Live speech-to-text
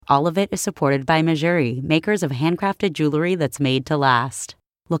All of it is supported by Mejuri, makers of handcrafted jewelry that's made to last.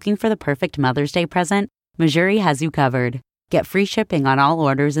 Looking for the perfect Mother's Day present? Mejuri has you covered. Get free shipping on all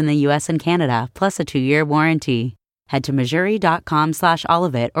orders in the U.S. and Canada, plus a 2-year warranty. Head to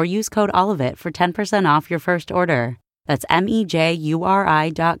mejuri.com/allofit or use code allofit for 10% off your first order. That's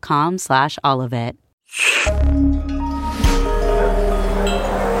mejuri.com/allofit.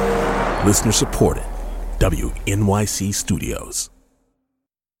 Listener supported. WNYC Studios.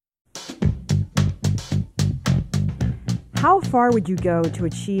 How far would you go to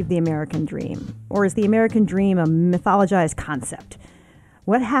achieve the American dream? Or is the American dream a mythologized concept?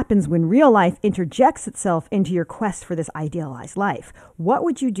 What happens when real life interjects itself into your quest for this idealized life? What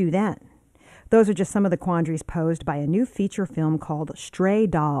would you do then? Those are just some of the quandaries posed by a new feature film called Stray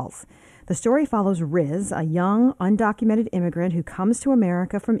Dolls. The story follows Riz, a young, undocumented immigrant who comes to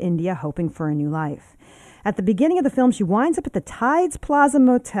America from India hoping for a new life. At the beginning of the film, she winds up at the Tides Plaza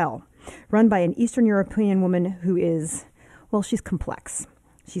Motel, run by an Eastern European woman who is, well, she's complex.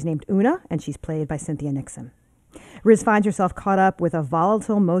 She's named Una, and she's played by Cynthia Nixon. Riz finds herself caught up with a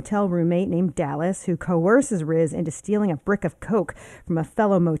volatile motel roommate named Dallas, who coerces Riz into stealing a brick of coke from a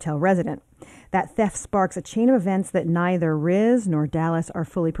fellow motel resident. That theft sparks a chain of events that neither Riz nor Dallas are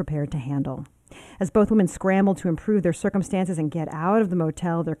fully prepared to handle. As both women scramble to improve their circumstances and get out of the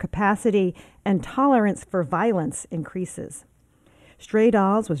motel, their capacity and tolerance for violence increases. Stray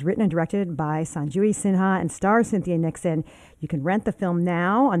Dolls was written and directed by Sanjay Sinha and stars Cynthia Nixon. You can rent the film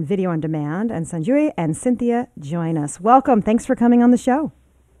now on video on demand, and Sanjay and Cynthia join us. Welcome. Thanks for coming on the show.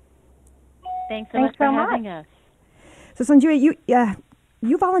 Thanks so much for having us. So Sanjay,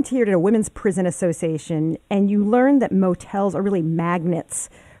 you volunteered at a women's prison association, and you learned that motels are really magnets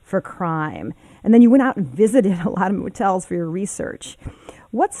for crime. And then you went out and visited a lot of motels for your research.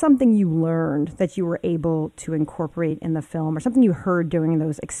 What's something you learned that you were able to incorporate in the film, or something you heard during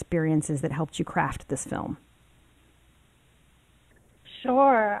those experiences that helped you craft this film?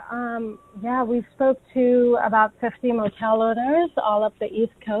 Sure. We spoke to about 50 motel owners all up the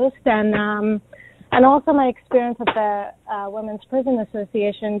East Coast, and also my experience at the Women's Prison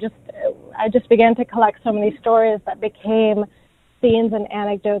Association. I just began to collect so many stories that became scenes and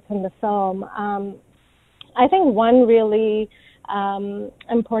anecdotes in the film. I think one really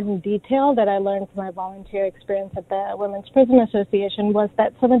important detail that I learned from my volunteer experience at the Women's Prison Association was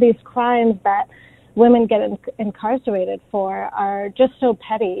that some of these crimes that women get incarcerated for are just so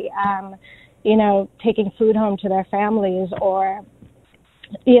petty. Taking food home to their families, or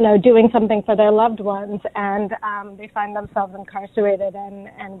doing something for their loved ones, and they find themselves incarcerated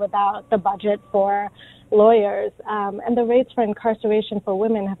and without the budget for lawyers. And the rates for incarceration for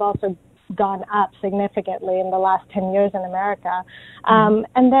women have also gone up significantly in the last 10 years in America.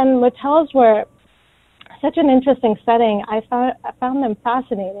 And then motels were such an interesting setting. I found them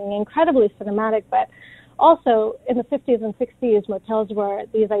fascinating, incredibly cinematic, but also in the 50s and 60s, motels were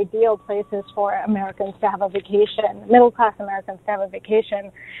these ideal places for Americans to have a vacation, middle-class Americans to have a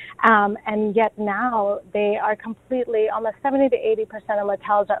vacation. And yet now they are completely, almost 70 to 80% of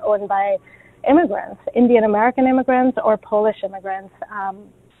motels are owned by immigrants, Indian American immigrants or Polish immigrants.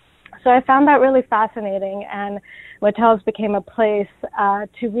 So I found that really fascinating, and motels became a place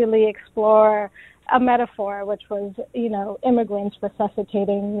to really explore a metaphor, which was, immigrants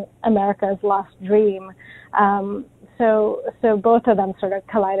resuscitating America's lost dream. So both of them sort of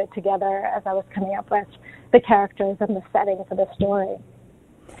collided together as I was coming up with the characters and the setting for the story.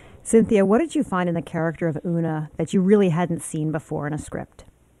 Cynthia, what did you find in the character of Una that you really hadn't seen before in a script?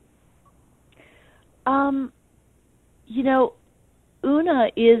 Una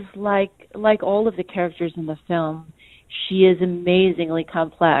is like all of the characters in the film. She is amazingly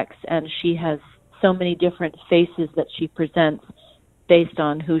complex, and she has so many different faces that she presents based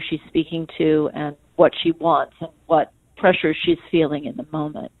on who she's speaking to and what she wants and what pressure she's feeling in the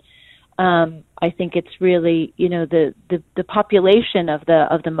moment. I think it's really, the population of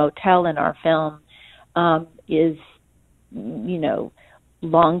the motel in our film is,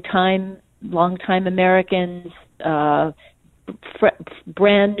 longtime Americans,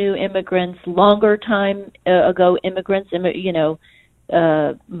 brand new immigrants, longer time ago immigrants.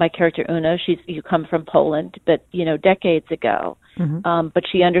 My character Una, you come from Poland, but decades ago. Mm-hmm. But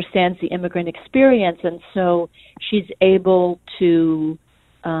she understands the immigrant experience, and so she's able to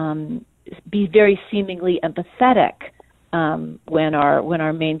be very seemingly empathetic when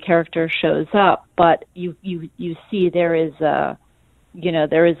our main character shows up. But you see there's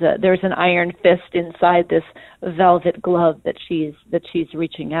an iron fist inside this velvet glove that she's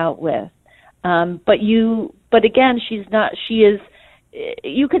reaching out with. But again,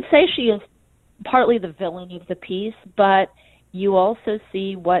 you could say she is partly the villain of the piece, but you also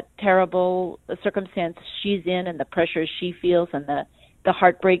see what terrible circumstance she's in and the pressures she feels and the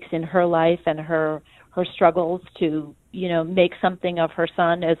heartbreaks in her life and her struggles to, make something of her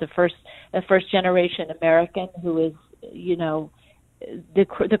son as a first generation American who is,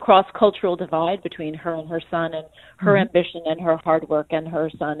 the cross-cultural divide between her and her son, and her ambition and her hard work, and her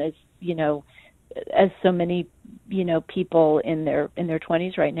son is, as so many, people in their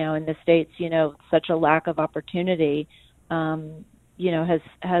 20s right now in the States, such a lack of opportunity, has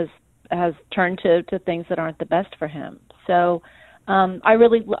turned to things that aren't the best for him. So I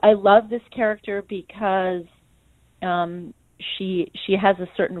love this character because she has a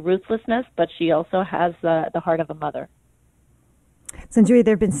certain ruthlessness, but she also has the heart of a mother. Sanjuri,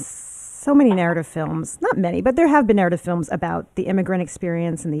 there have been so many narrative films, not many, but there have been narrative films about the immigrant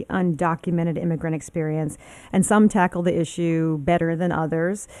experience and the undocumented immigrant experience, and some tackle the issue better than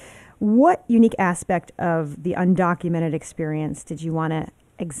others. What unique aspect of the undocumented experience did you want to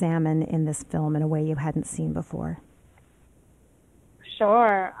examine in this film in a way you hadn't seen before?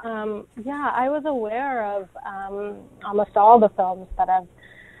 Sure. I was aware of almost all the films that have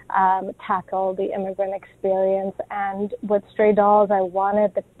tackle the immigrant experience, and with Stray Dolls, I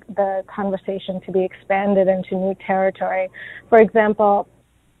wanted the conversation to be expanded into new territory. For example,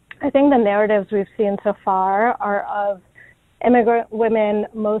 I think the narratives we've seen so far are of immigrant women,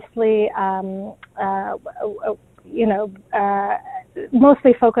 mostly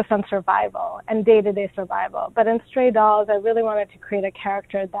mostly focused on survival and day-to-day survival. But in Stray Dolls, I really wanted to create a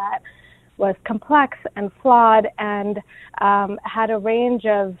character that was complex and flawed and had a range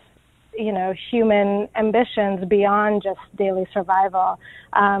of, human ambitions beyond just daily survival.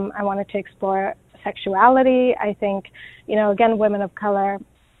 I wanted to explore sexuality. I think, again, women of color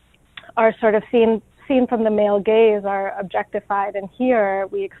are sort of seen from the male gaze, are objectified, and here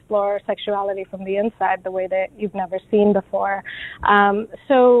we explore sexuality from the inside the way that you've never seen before. And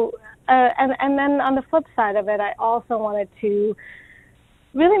then on the flip side of it, I also wanted to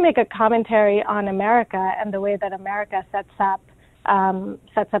really make a commentary on America and the way that America sets up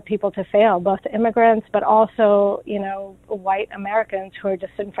people to fail, both immigrants, but also, white Americans who are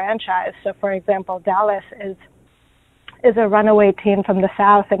disenfranchised. So, for example, Dallas is a runaway teen from the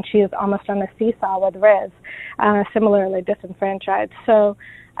South, and she is almost on a seesaw with Riz, similarly disenfranchised. So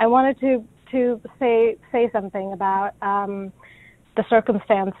I wanted to say something about the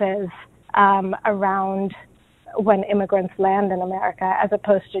circumstances around when immigrants land in America, as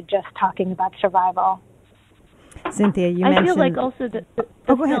opposed to just talking about survival. Cynthia, you mentioned... I feel like also the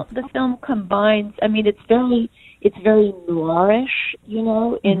film combines. I mean, it's very noirish,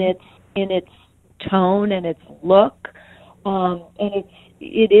 in its tone and its look, and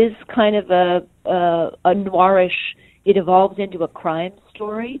it is kind of a noirish. It evolves into a crime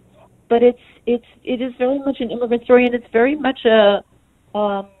story, but it is very much an immigrant story, and it's very much a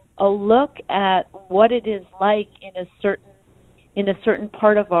look at what it is like in a certain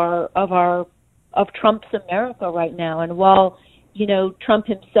part of Trump's America right now. And while Trump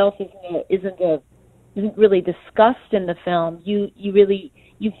himself isn't really discussed in the film, you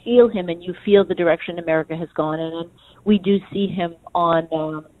feel him, and you feel the direction America has gone in, and we do see him on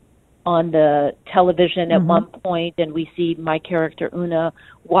the television at one point, and we see my character Una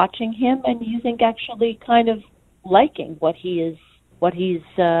watching him, and you think actually kind of liking what he's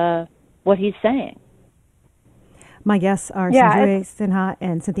saying. My guests are Sanjuri Sinha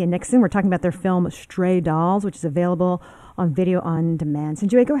and Cynthia Nixon. We're talking about their film Stray Dolls, which is available on video on demand.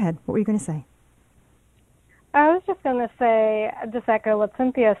 Sanjuri, go ahead. What were you going to say? I was just going to say, just echo what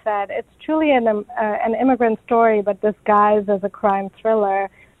Cynthia said. It's truly an immigrant story, but disguised as a crime thriller,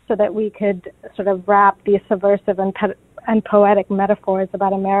 so that we could sort of wrap these subversive and poetic metaphors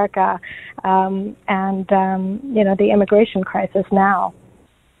about America and the immigration crisis now.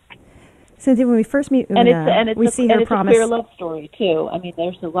 Cynthia, when we first meet Una, we see her promise. It's a queer love story too. I mean,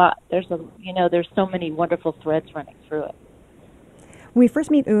 there's so many wonderful threads running through it. When we first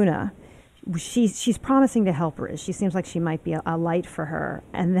meet Una, she's promising to help Riz. She seems like she might be a light for her,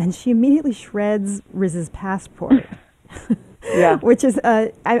 and then she immediately shreds Riz's passport. Yeah. Which is,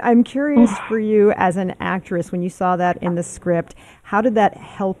 I'm curious for you as an actress, when you saw that in the script, how did that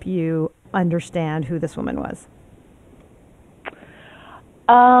help you understand who this woman was?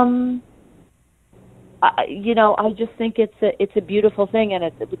 I just think it's a beautiful thing, and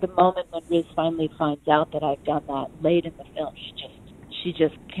at the moment when Riz finally finds out that I've done that late in the film, she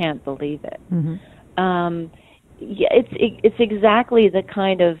just can't believe it. Mm-hmm. It's exactly the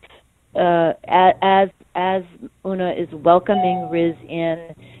kind of as Una is welcoming Riz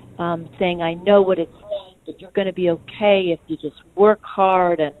in, saying, "I know what it's like, but you're going to be okay if you just work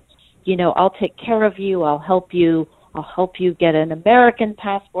hard, and I'll take care of you, I'll help you." I'll help you get an American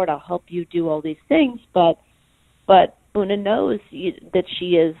passport. I'll help you do all these things. But Una knows that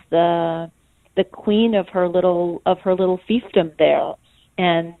she is the queen of her little fiefdom there,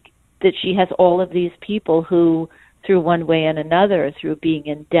 and that she has all of these people who, through one way and another, through being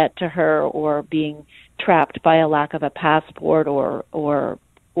in debt to her or being trapped by a lack of a passport or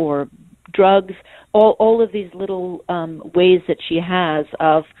drugs, all of these little ways that she has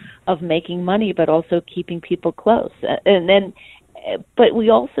of making money, but also keeping people close. But we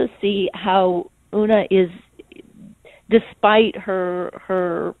also see how Una is, despite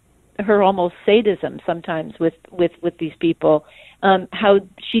her almost sadism sometimes with these people, how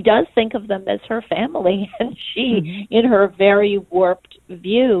she does think of them as her family, and she, in her very warped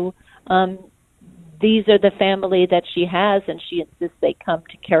view, these are the family that she has, and she insists they come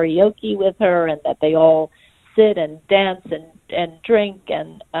to karaoke with her, and that they all sit and dance and drink,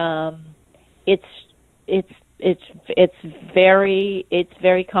 and it's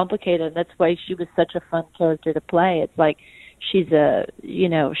very complicated. And that's why she was such a fun character to play. It's like she's a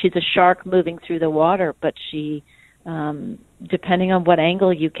shark moving through the water, but she, depending on what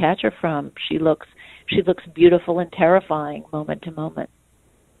angle you catch her from, she looks beautiful and terrifying moment to moment.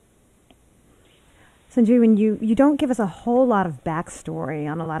 Sanjay, when you don't give us a whole lot of backstory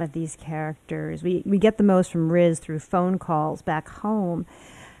on a lot of these characters, we get the most from Riz through phone calls back home.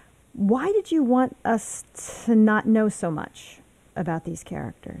 Why did you want us to not know so much about these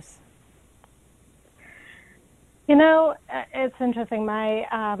characters? It's interesting.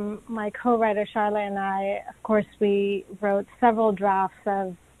 My co-writer Charlotte and I, of course, we wrote several drafts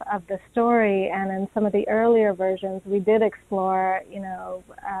of the story, and in some of the earlier versions, we did explore,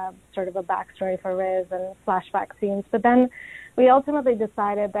 sort of a backstory for Riz and flashback scenes. But then we ultimately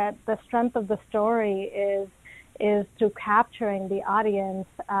decided that the strength of the story is through capturing the audience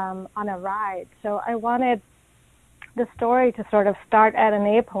on a ride. So I wanted the story to sort of start at an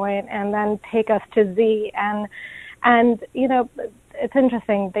A point and then take us to Z. And it's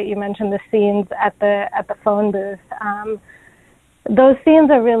interesting that you mentioned the scenes at the phone booth. Those scenes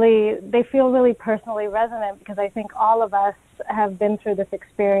they feel really personally resonant, because I think all of us have been through this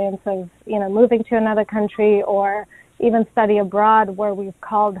experience of, moving to another country or even study abroad, where we've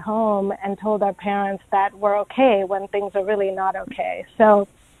called home and told our parents that we're okay when things are really not okay. So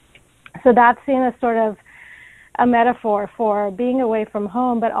that scene is sort of a metaphor for being away from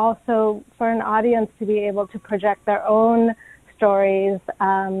home, but also for an audience to be able to project their own stories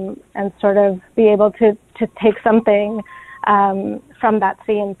and sort of be able to take something from that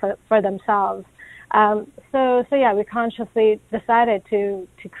scene for themselves. So yeah, we consciously decided to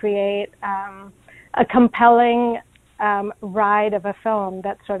create a compelling ride of a film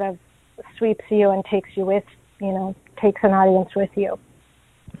that sort of sweeps you and takes an audience with you.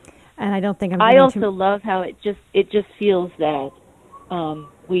 And I don't think I also love how it just feels that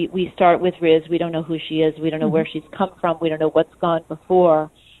we start with Riz. We don't know who she is. We don't know where she's come from. We don't know what's gone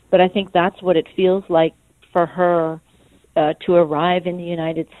before. But I think that's what it feels like for her to arrive in the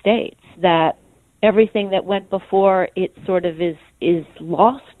United States. That everything that went before, it sort of is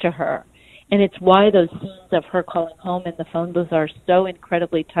lost to her. And it's why those scenes of her calling home in the phone booth are so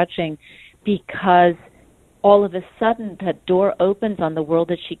incredibly touching, because all of a sudden that door opens on the world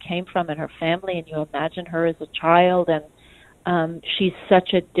that she came from and her family, and you imagine her as a child, and she's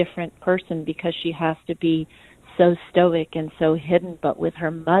such a different person because she has to be so stoic and so hidden. But with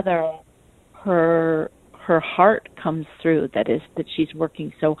her mother, her heart comes through, that she's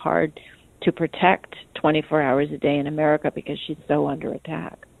working so hard to protect 24 hours a day in America because she's so under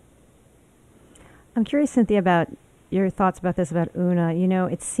attack. I'm curious, Cynthia, about your thoughts about this, about Una.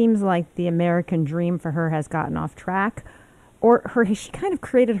 It seems like the American dream for her has gotten off track, or she kind of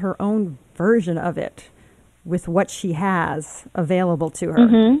created her own version of it with what she has available to her.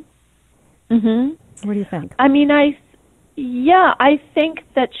 Mm-hmm. Mm-hmm. What do you think? I mean, I think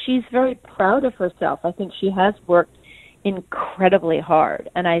that she's very proud of herself. I think she has worked incredibly hard,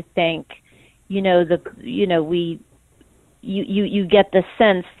 and I think, you get the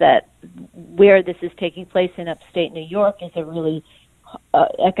sense that where this is taking place in upstate New York is a really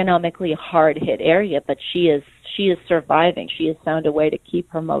economically hard-hit area, but she is surviving. She has found a way to keep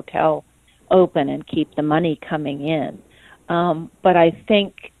her motel open and keep the money coming in. But I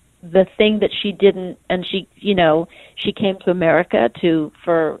think the thing that she didn't, and she came to America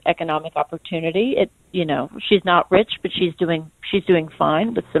for economic opportunity. She's not rich, but she's doing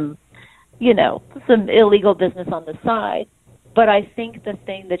fine with some illegal business on the side. But I think the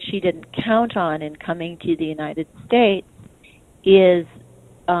thing that she didn't count on in coming to the United States is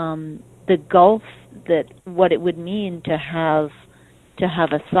the gulf, that what it would mean to have to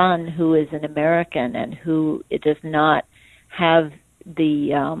have a son who is an American and who it does not have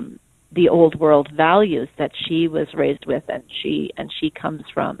the old world values that she was raised with and she comes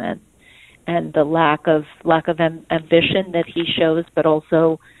from, and the lack of ambition that he shows, but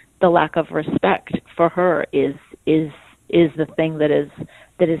also the lack of respect for her is the thing that is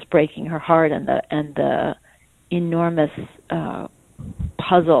breaking her heart, and the enormous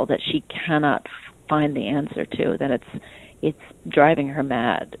puzzle that she cannot find the answer to, that it's driving her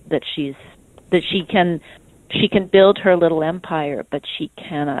mad, that she can build her little empire, but she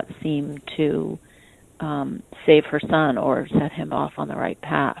cannot seem to save her son or set him off on the right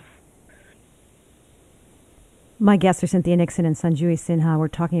path. My guests are Cynthia Nixon and Sanjui Sinha. We're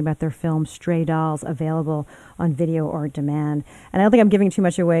talking about their film Stray Dolls, available on video or demand. And I don't think I'm giving too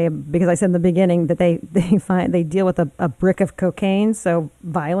much away because I said in the beginning that they deal with a brick of cocaine, so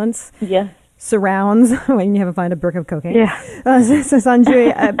violence surrounds when you have to find a brick of cocaine. Yeah. So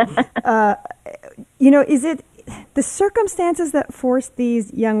Sanjui, is it the circumstances that forced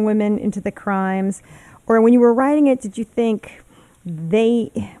these young women into the crimes, or when you were writing it, did you think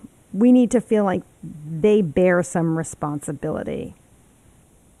we need to feel like they bear some responsibility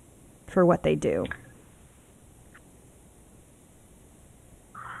for what they do?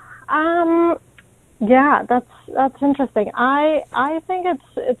 Yeah, that's interesting. I think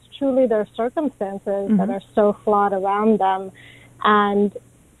it's truly their circumstances that are so flawed around them, and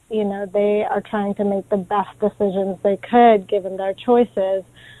they are trying to make the best decisions they could given their choices.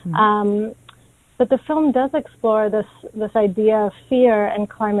 But the film does explore this idea of fear and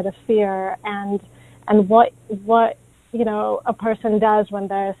climate of fear, and what a person does when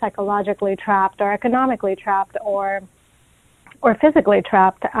they're psychologically trapped or economically trapped or physically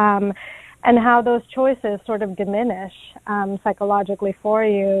trapped, and how those choices sort of diminish psychologically for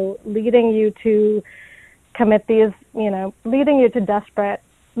you, leading you to commit these, leading you to desperate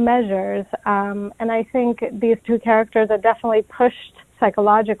measures. And I think these two characters are definitely pushed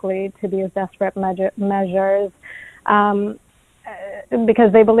psychologically to these desperate measures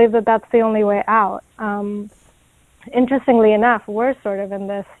because they believe that that's the only way out. Interestingly enough, we're sort of in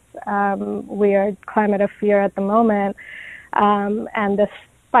this weird climate of fear at the moment, and this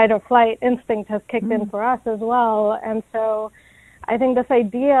fight or flight instinct has kicked in for us as well. And so I think this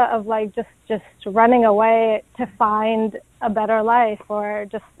idea of like just running away to find a better life, or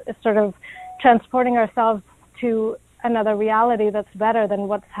just sort of transporting ourselves to another reality that's better than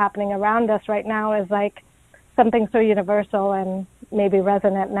what's happening around us right now, is like something so universal and maybe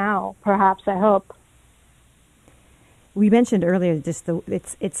resonant now, perhaps, I hope. We mentioned earlier just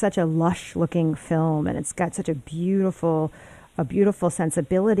it's such a lush looking film, and it's got such a beautiful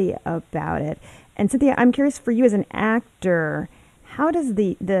sensibility about it. And Cynthia, I'm curious, for you as an actor, how does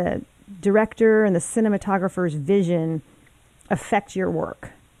the director and the cinematographer's vision affect your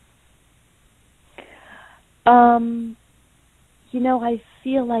work? I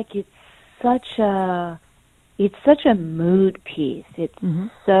feel like it's such a mood piece. It's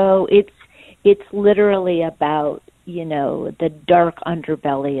so it's literally about, the dark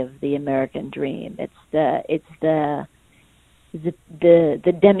underbelly of the American dream. It's the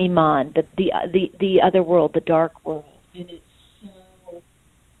demi-monde, the other world, the dark world.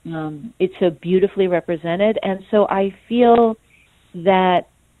 And it's so beautifully represented. And so I feel that,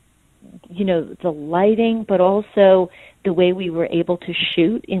 the lighting, but also the way we were able to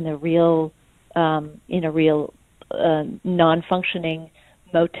shoot in a real non-functioning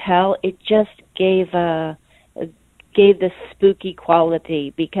motel, it just gave this spooky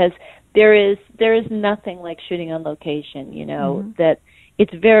quality, because there is nothing like shooting on location, that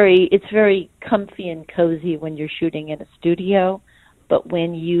it's very comfy and cozy when you're shooting in a studio, but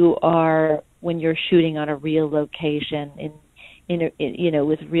when you're shooting on a real location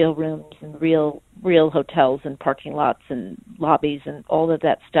with real rooms and real hotels and parking lots and lobbies and all of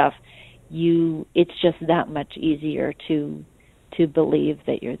that stuff, it's just that much easier to believe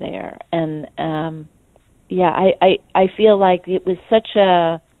that you're there. And I feel like it was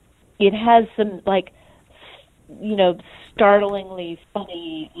it has some startlingly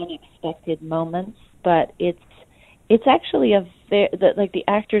funny, unexpected moments, but it's actually the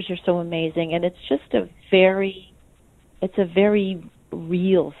actors are so amazing, and it's just a very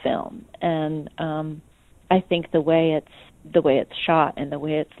real film, and I think the way it's shot and the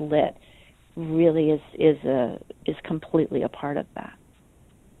way it's lit really is completely a part of that.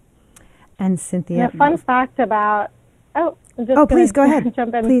 And Cynthia, fun fact about please go ahead.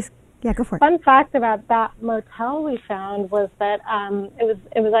 Jump in. Please, yeah, go for it. Fun fact about that motel we found was that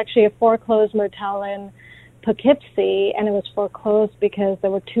it was actually a foreclosed motel in Poughkeepsie, and it was foreclosed because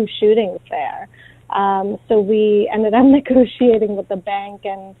there were two shootings there. So we ended up negotiating with the bank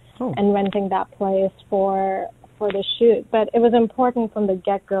and renting that place for the shoot. But it was important from the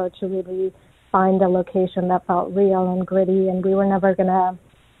get-go to really find a location that felt real and gritty, and we were never going to,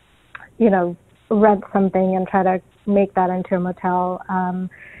 rent something and try to make that into a motel.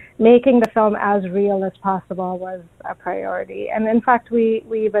 Making the film as real as possible was a priority. And in fact, we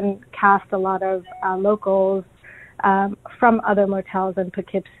even cast a lot of locals from other motels in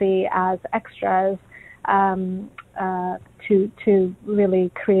Poughkeepsie as extras to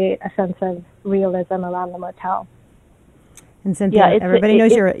really create a sense of realism around the motel. And Cynthia, everybody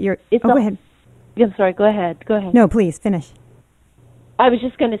knows you're go ahead. I'm sorry, go ahead. No, please, finish. I was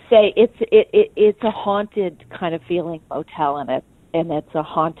just going to say it's a haunted kind of feeling motel, and it's a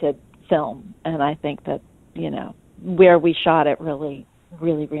haunted film, and I think that where we shot it really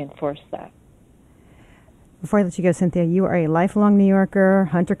reinforced that. Before I let you go, Cynthia, you are a lifelong New Yorker,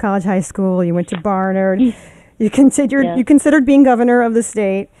 Hunter College High School. You went to Barnard. You considered being governor of the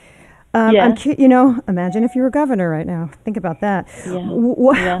state. Imagine if you were governor right now. Think about that.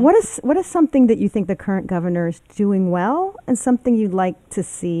 What is something that you think the current governor is doing well, and something you'd like to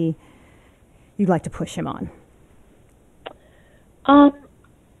see, you'd like to push him on?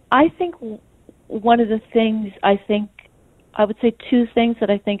 I think one of the things, I would say two things that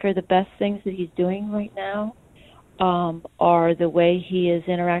I think are the best things that he's doing right now are the way he is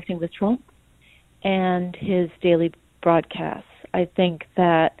interacting with Trump and his daily broadcasts. I think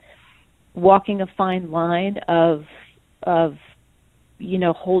that walking a fine line of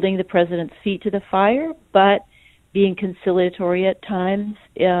holding the president's feet to the fire, but being conciliatory at times,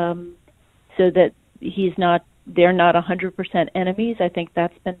 so that they're not 100% enemies. I think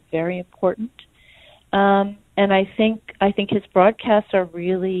that's been very important. And I think his broadcasts are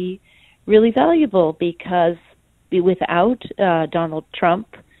really, really valuable, because without Donald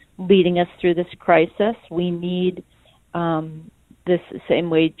Trump leading us through this crisis, we need this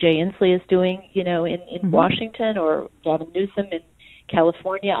same way Jay Inslee is doing, in Washington, or Gavin Newsom in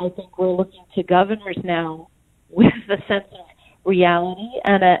California. I think we're looking to governors now with a sense of reality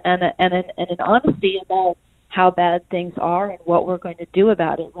and an honesty about how bad things are and what we're going to do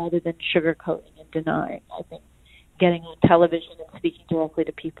about it, rather than sugarcoating and denying. I think getting on television and speaking directly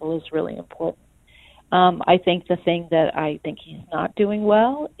to people is really important. I think the thing that I think he's not doing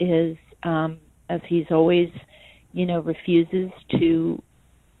well is, as he's always refuses to,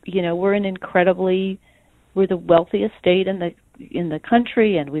 we're the wealthiest state in the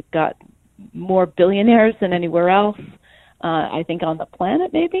country, and we've got more billionaires than anywhere else, I think, on the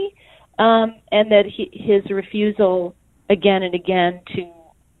planet, maybe, and that his refusal again and again to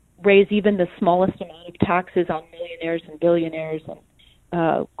raise even the smallest amount of taxes on millionaires and billionaires and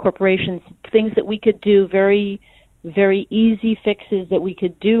corporations, things that we could do, very, very easy fixes that we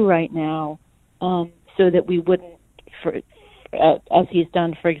could do right now, so that we wouldn't, as he's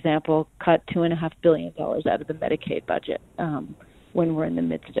done, for example, cut $2.5 billion out of the Medicaid budget when we're in the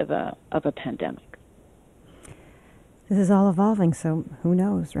midst of a pandemic. This is all evolving, so who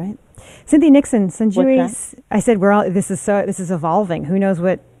knows, right? Cynthia Nixon, Sanjui. I said this is evolving. Who knows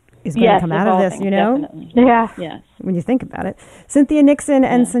what is going to come out of this? Definitely. Yeah. Yes. When you think about it, Cynthia Nixon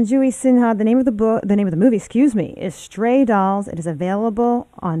and Sanjui Sinha. The name of the movie, is Stray Dolls. It is available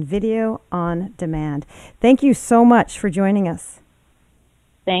on video on demand. Thank you so much for joining us.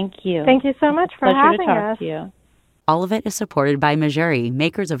 Thank you. Thank you so much for having us. To you. All of it is supported by Mejuri,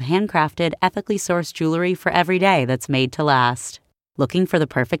 makers of handcrafted, ethically sourced jewelry for every day that's made to last. Looking for the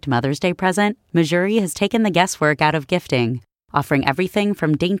perfect Mother's Day present? Mejuri has taken the guesswork out of gifting, offering everything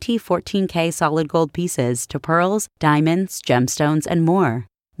from dainty 14K solid gold pieces to pearls, diamonds, gemstones, and more.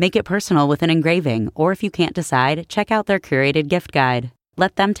 Make it personal with an engraving, or if you can't decide, check out their curated gift guide.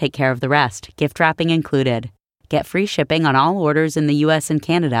 Let them take care of the rest, gift wrapping included. Get free shipping on all orders in the U.S. and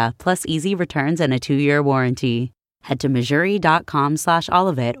Canada, plus easy returns and a 2-year warranty. Head to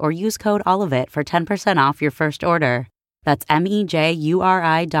Mejuri.com/allofit or use code allofit for 10% off your first order. That's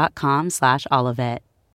MEJURI.com/allofit.